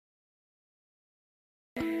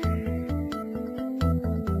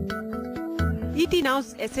ET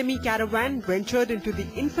Now's SME Caravan ventured into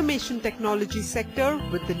the information technology sector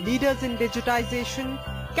with the leaders in digitization,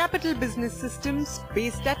 Capital Business Systems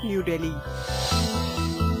based at New Delhi.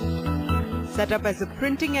 Set up as a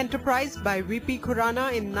printing enterprise by VP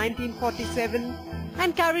Khurana in 1947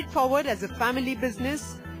 and carried forward as a family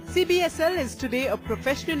business, CBSL is today a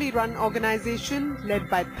professionally run organization led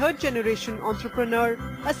by third-generation entrepreneur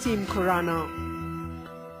Asim Khurana.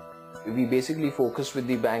 We basically focused with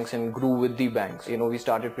the banks and grew with the banks. We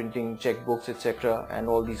started printing checkbooks, etc., and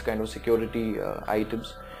all these kind of security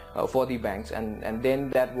items for the banks, and then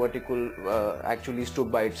that vertical actually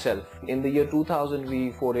stood by itself. In the year 2000, we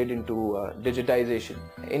forayed into digitization.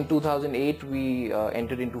 In 2008, we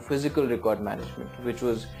entered into physical record management, which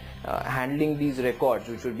was handling these records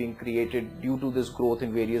which were being created due to this growth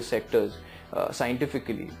in various sectors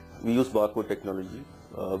scientifically. We use barcode technology,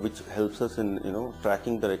 which helps us in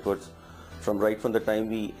tracking the records from the time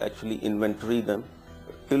we actually inventory them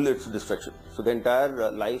till its destruction. So the entire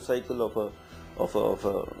life cycle of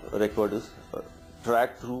a record is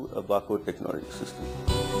tracked through a barcode technology system.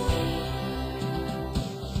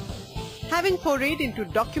 Having forayed into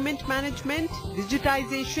document management,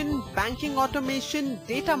 digitization, banking automation,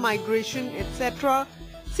 data migration, etc.,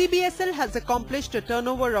 CBSL has accomplished a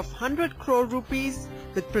turnover of 100 crore rupees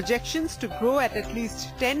with projections to grow at least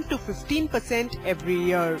 10 to 15% every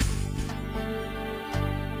year.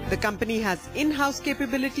 The company has in-house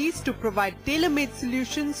capabilities to provide tailor-made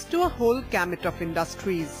solutions to a whole gamut of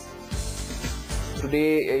industries.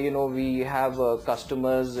 Today, we have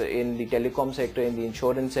customers in the telecom sector, in the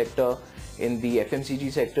insurance sector, in the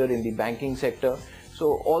FMCG sector, in the banking sector.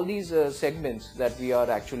 So all these segments that we are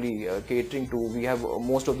actually catering to, we have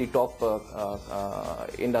most of the top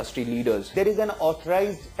industry leaders. There is an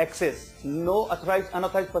authorized access. No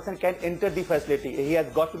unauthorized person can enter the facility. He has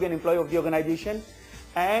got to be an employee of the organization,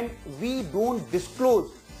 and we don't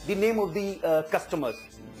disclose the name of the customers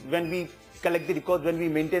when we collect the records, when we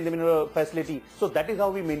maintain them in a facility. So that is how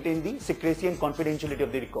we maintain the secrecy and confidentiality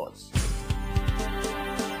of the records.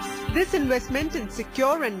 This investment in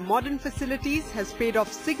secure and modern facilities has paid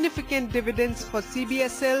off significant dividends for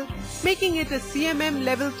CBSL, making it a CMM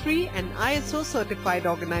Level 3 and ISO certified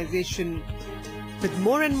organization. With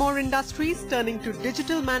more and more industries turning to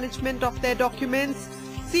digital management of their documents,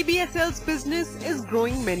 CBSL's business is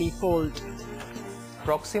growing many-fold.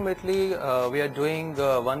 Approximately, we are doing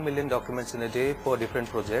 1 million documents in a day for different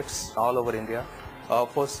projects all over India.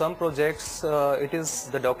 For some projects,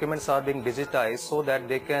 the documents are being digitized so that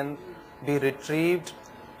they can be retrieved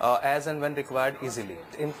as and when required easily.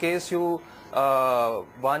 In case you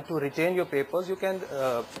want to retain your papers, you can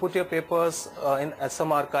put your papers in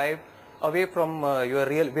some archive away from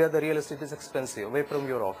where the real estate is expensive, away from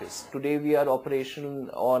your office. Today we are operational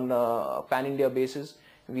on a pan-India basis.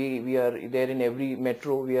 We are there in every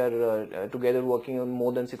metro. We are together working on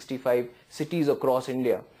more than 65 cities across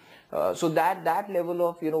India. So that level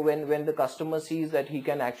of when the customer sees that he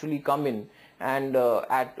can actually come in and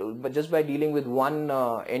but just by dealing with one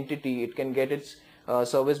entity, it can get its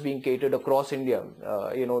service being catered across India.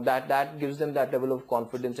 That gives them that level of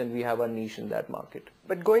confidence, and we have a niche in that market.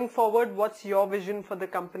 But going forward, what's your vision for the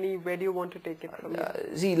company? Where do you want to take it from here?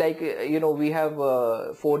 See, we have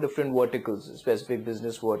 4 different verticals, specific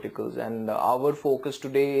business verticals, and our focus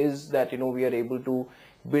today is that we are able to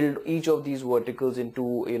build each of these verticals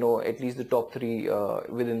into at least the top 3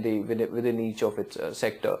 within each of its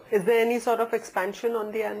sector. Is there any sort of expansion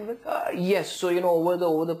on the anvil? Yes. So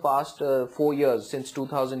over the past 4 years, since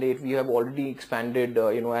 2008, we have already expanded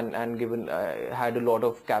and given had a lot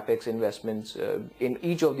of capex investments in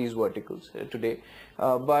each of these verticals today.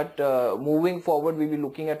 But moving forward, we will be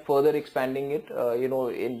looking at further expanding it,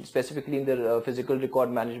 specifically in the physical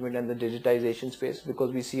record management and the digitization space,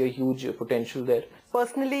 because we see a huge potential there.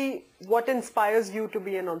 Personally, what inspires you to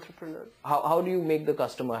be an entrepreneur? How do you make the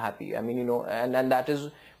customer happy? I mean, and that is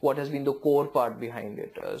what has been the core part behind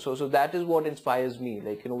it. So that is what inspires me.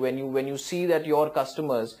 Like, when you see that your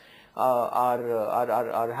customers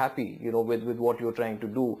are happy, with what you're trying to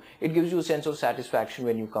do, it gives you a sense of satisfaction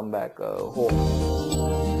when you come back home.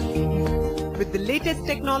 With the latest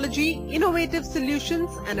technology, innovative solutions,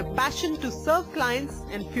 and a passion to serve clients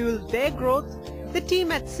and fuel their growth, the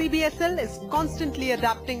team at CBSL is constantly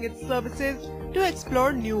adapting its services to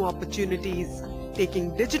explore new opportunities,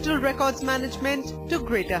 taking digital records management to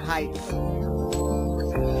greater heights.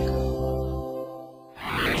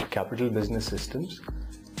 Capital Business Systems,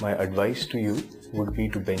 my advice to you would be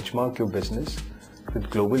to benchmark your business with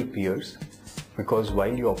global peers, because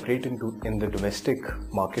while you operate in the domestic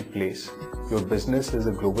marketplace, your business is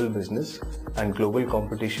a global business and global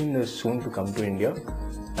competition is soon to come to India.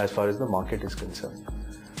 as far as the market is concerned.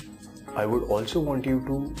 I would also want you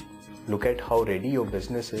to look at how ready your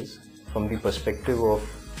business is from the perspective of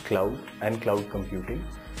cloud and cloud computing,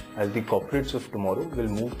 as the corporates of tomorrow will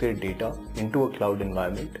move their data into a cloud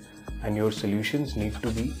environment, and your solutions need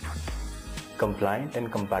to be compliant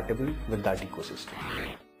and compatible with that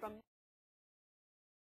ecosystem.